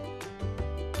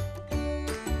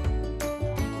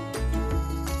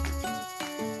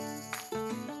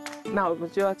 那我们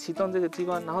就要启动这个机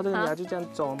关，然后这个鸟就这样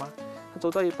走嘛，它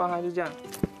走到一半，它就这样。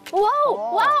哇哦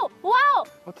哇哦哇哦！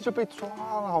哦，它就被抓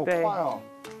了，好快哦！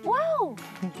哇哦！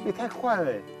也太快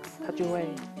了，它就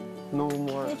会 no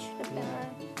more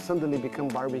suddenly become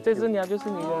barbecue。这只鸟就是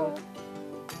你的了。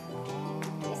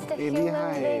也厉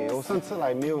害耶！我上次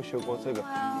来没有学过这个。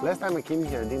Last time I came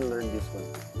here, I didn't learn this one.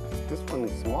 This one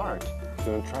is smart.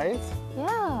 You want to try it?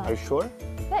 Yeah. Are you sure?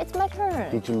 Yeah, it's my turn.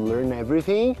 Did you learn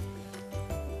everything?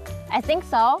 I think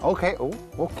so. Okay. Oh,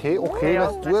 okay.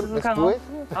 Let's do it. Let's do it.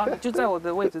 好，就在我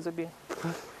的位置这边。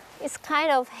It's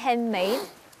kind of handmade.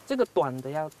 这个短的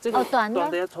要，这个短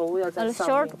的要头要在上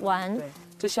面。A short one. 对，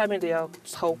这下面的要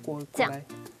超过过来。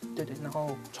对，然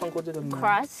后穿过这个门。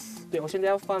Cross. 对，我现在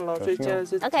要放了，所以现在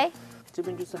是 OK。这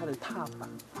边就是它的踏板。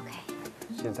OK。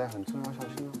现在很重要，小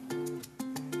心哦。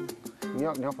你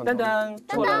要放。噔噔，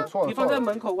错了，你放在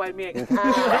门口外面。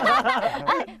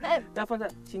要放在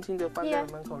轻轻的放在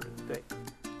门口里，对。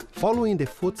Following the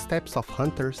footsteps of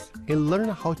hunters and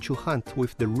learn how to hunt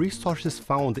with the resources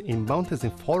found in mountains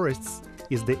and forests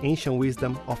is the ancient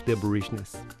wisdom of the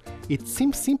Aborigines. It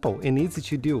seems simple and easy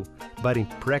to do, but in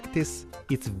practice,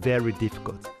 it's very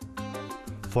difficult.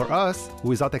 For us,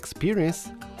 without experience,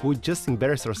 we just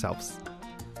embarrass ourselves.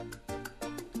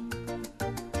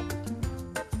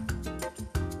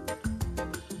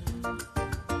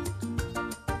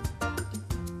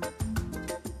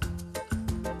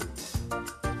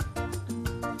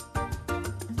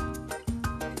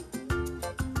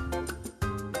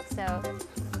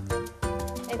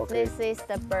 This is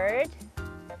the bird,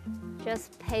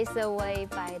 just pace away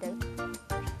by the.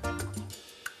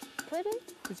 Put it.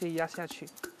 直接压下去。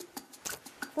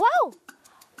Wow!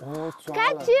 哦，抓了。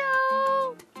Got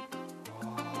you!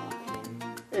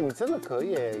 哎，你真的可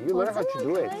以耶 ！You learn how to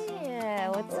do it. 可以耶，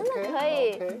我真的可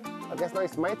以。Okay. I guess now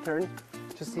it's my turn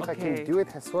to see if I can do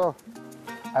it as well.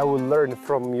 I will learn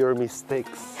from your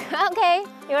mistakes. Okay,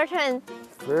 your turn.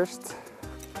 First,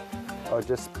 I'll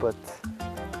just put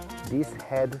this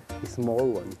head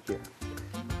small one here.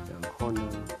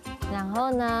 然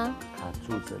后呢？卡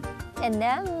住这里。And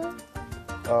then?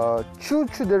 Two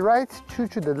to the right, two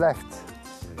to the left.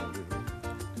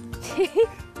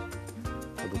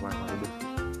 好的，好的。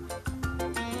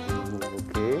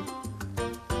OK。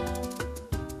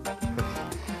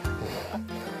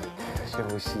深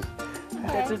呼吸。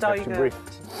再制造一个紧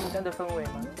张的氛围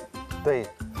吗？对。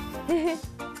你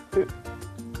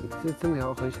这真的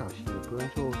要很小心。主人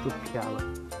就飘了。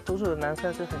属鼠的男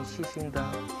生是很细心的。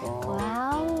哦。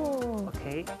哇哦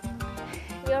OK，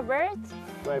 ，Your bird?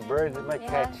 My bird, my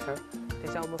cat. Huh? 等一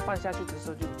下我们放下去的时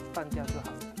候就放掉就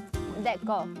好了。Let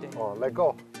go. Oh, let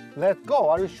go. Let go.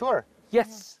 Are you sure?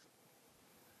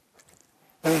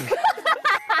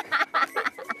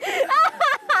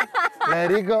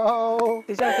 Yes。Let it go. 等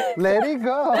一下， Let it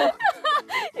go.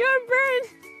 Your bird,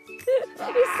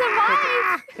 you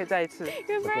survived. 可以再一次。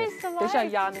 Your bird 等一下 survived.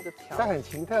 压那个条。他很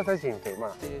勤，他在减肥嘛。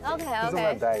 OK He's on OK.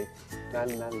 a diet. 哪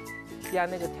里？压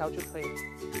那个条就可以。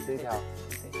这一条。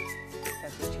对，但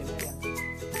是前面两个。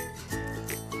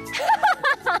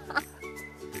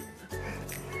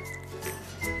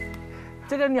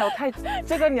这个鸟太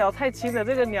轻了，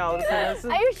这个鸟可能是。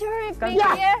 Are you sure it's big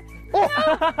Yeah. here?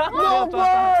 No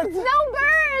birds. No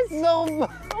birds. No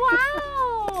birds.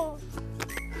 Wow.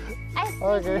 I think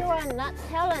Okay. you are not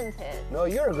talented. No,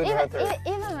 you're a good Even hunter.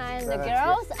 even I'm the That's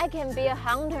girls, I can be a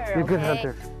hunter. You're a good okay?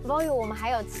 hunter. 所以我们还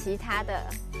有其他的，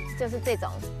就是这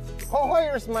种。 Why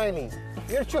you're smiling?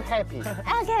 You're too happy.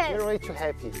 OK. You're way too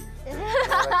happy.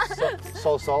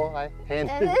 So, I hand.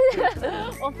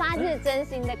 我发自真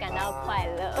心的感到快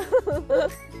乐。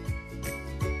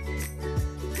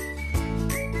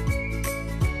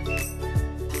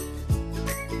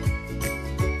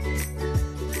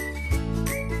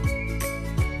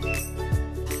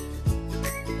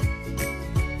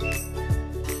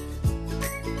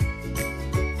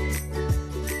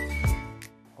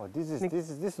Oh, this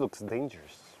looks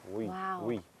dangerous. Wow.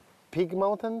 Pig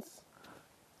mountains?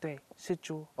 对，是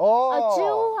猪。哦，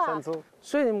猪啊山猪。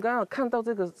所以你们刚刚有看到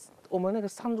这个我们那个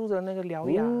山猪的那个獠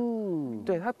牙，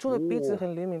对，它除了鼻子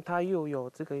很灵敏，它又有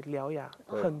这个獠牙，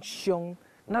很凶。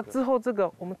那之后这个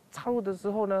我们插入的时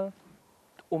候呢，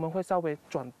我们会稍微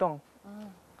转动，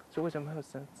所以为什么会有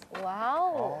绳子？哇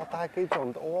哦！哦，它还可以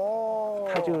转动哦。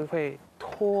它就会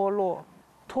脱落，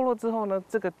脱落之后呢，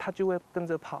这个它就会跟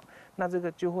着跑，那这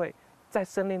个就会在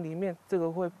森林里面，这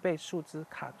个会被树枝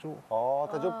卡住。哦，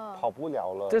它就跑不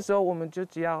了了。这时候我们就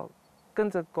只要跟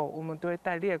着狗，我们都会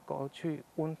带猎狗去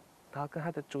闻，然后跟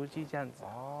它的足迹这样子，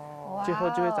最后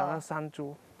就会找到山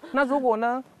猪。那如果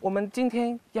呢，我们今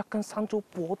天要跟山猪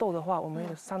搏斗的话，我们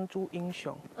有山猪英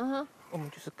雄，我们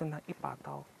就是跟他一把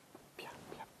刀，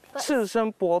赤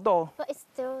身搏斗。But it's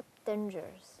still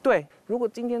dangerous. 对，如果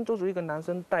今天做出一个男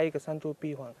生带一个山猪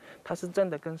闭环，他是真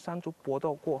的跟山猪搏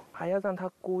斗过，还要让他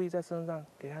故意在身上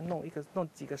给他弄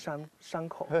几个伤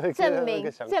口，证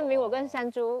明我跟山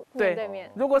猪面对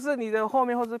面。如果是你的后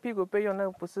面或是屁股被用，那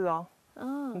个不是哦。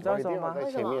你知道为什么吗？在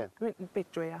前面，因为你被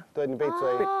追啊。对，你被追，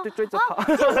被追着跑。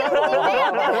就是你没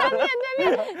有跟他面对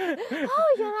面。哦，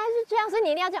原来是这样，所以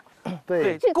你一定要这样。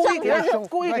对，故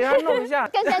意给他弄一下，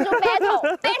跟山猪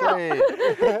battle。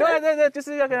对，就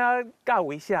是要跟他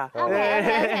尬一下。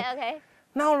OK。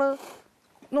然后呢，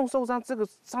弄受伤这个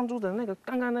山猪的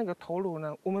刚刚那个头颅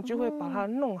呢，我们就会把它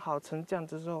弄好成这样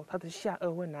子之后，它的下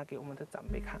颚会拿给我们的长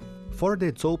辈看。For the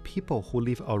Zhou people who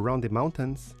live around the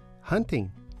mountains, hunting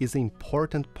is an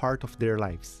important part of their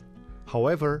lives.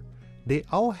 However, they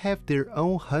all have their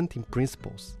own hunting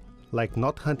principles, like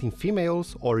not hunting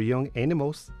females or young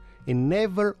animals and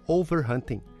never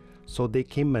overhunting, so they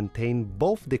can maintain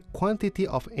both the quantity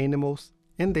of animals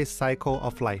and the cycle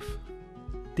of life.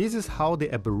 This is how the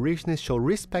Aborigines show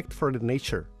respect for the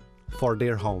nature, for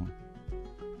their home.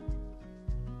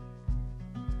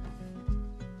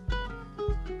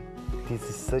 This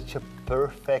is such a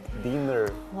perfect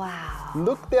dinner. Wow.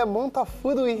 Look the amount of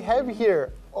food we have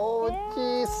here. Oh,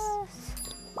 jeez.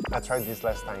 I tried this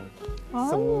last time.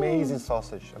 It's amazing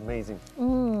sausage, amazing.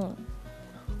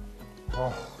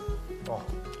 Oh,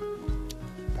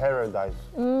 paradise.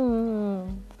 You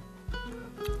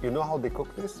know how they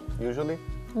cook this usually?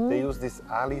 They use this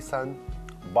Alishan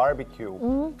barbecue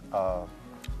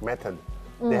method.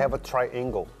 They have a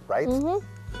triangle, right?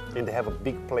 And they have a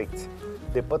big plate.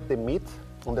 They put the meat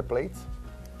on the plate,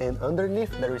 and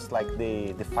underneath there is like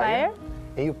the fire,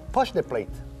 and you push the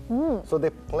plate. So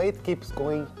the plate keeps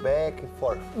going back and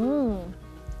forth. And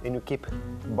you keep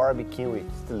barbecuing it.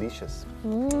 It's delicious.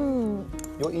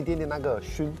 有一点点那个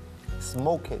熏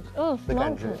smoked 的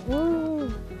感觉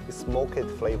smoked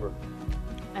flavor.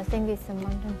 I think it's a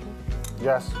mountain pig.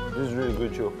 Yes, this is really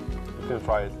good too. You can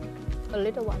try it. A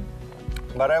little one.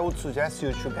 But I would suggest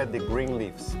you should get the green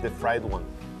leaves, the fried one.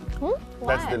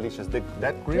 That's delicious.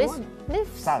 That green one?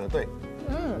 Leaves. 炸的，对。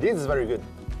This is very good.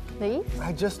 Leaves?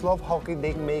 I just love how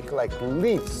they make like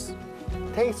leaves.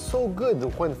 Tastes so good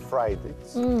when fried.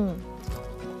 It's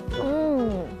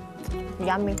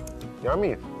Yummy.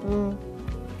 yummy.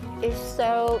 It's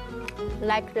so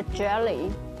like the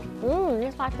jelly.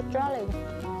 It's like a jelly.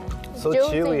 So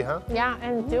juicy. chewy, huh? Yeah,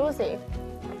 and juicy.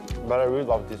 But I really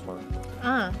love this one.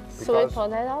 Sweet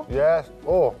potato. Yes.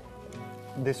 Oh,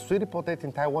 the sweet potato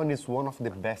in Taiwan is one of the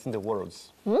best in the world.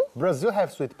 Brazil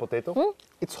has sweet potato.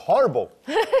 It's horrible.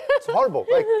 It's horrible.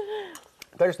 Like,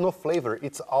 there's no flavor.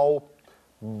 It's all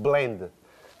blend.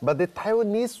 But the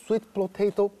Taiwanese sweet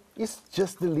potato is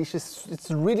just delicious.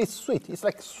 It's really sweet. It's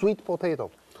like sweet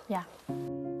potato. Yeah.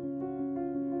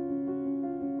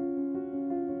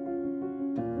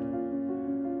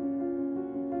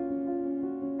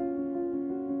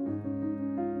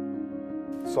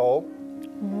 So,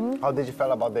 how did you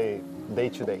feel about the day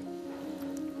today?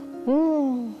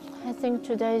 I think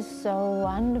today is so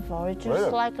wonderful. It's just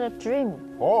Really? like a dream.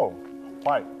 Oh,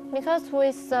 why? Because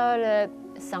we saw the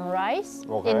sunrise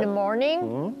in the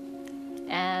morning,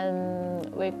 and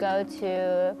we go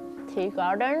to tea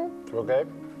garden, Okay.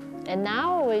 and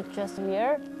now we just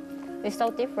here. It's so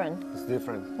different. It's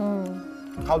different.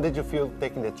 How did you feel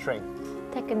taking the train?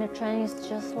 Taking the train is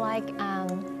just like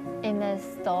in a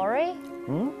story,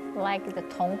 like the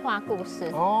童话故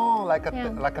事. Oh, like a, Yeah.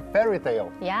 like a fairy tale.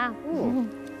 Yeah.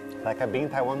 Like I've been in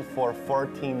Taiwan for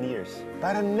 14 years.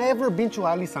 But I've never been to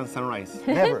Alishan Sunrise.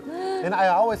 Never. And I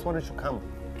always wanted to come.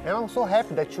 And I'm so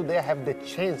happy that today I have the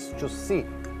chance to see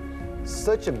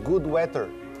such a good weather,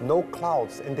 no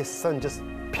clouds, and the sun just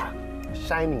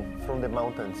shining from the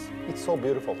mountains. It's so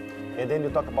beautiful. And then you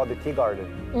talk about the tea garden.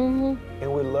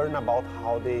 And we learn about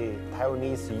how the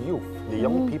Taiwanese youth, the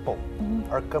young people,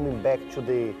 are coming back to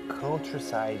the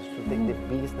countryside to take the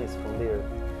business from their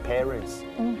parents,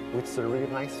 which is a really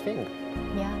nice thing.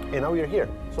 Yeah. And now we're here.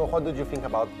 So what did you think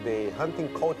about the hunting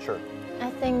culture? I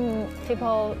think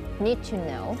people need to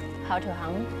know how to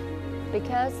hunt,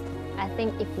 because I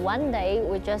think if one day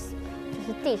we just 就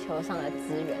是地球上的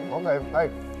资源， Okay,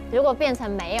 like 如果变成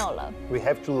没有了 we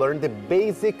have to learn the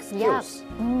basic skills.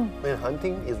 Yeah. And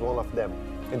hunting is one of them.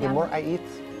 And the Yeah. more I eat,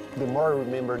 the more I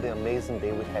remember the amazing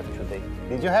day we have today.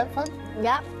 Did you have fun?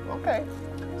 Yeah. Okay.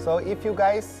 So if you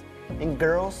guys and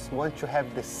girls want to have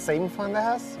the same fun as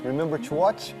us, remember to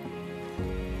watch.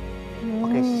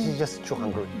 Okay, she's just too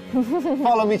hungry.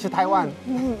 Follow me to Taiwan.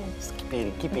 Just keep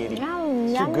eating, keep eating. Yum,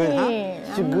 It's too good, huh? yummy.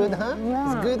 It's too good, huh?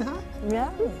 Yeah. It's good, huh? Yeah.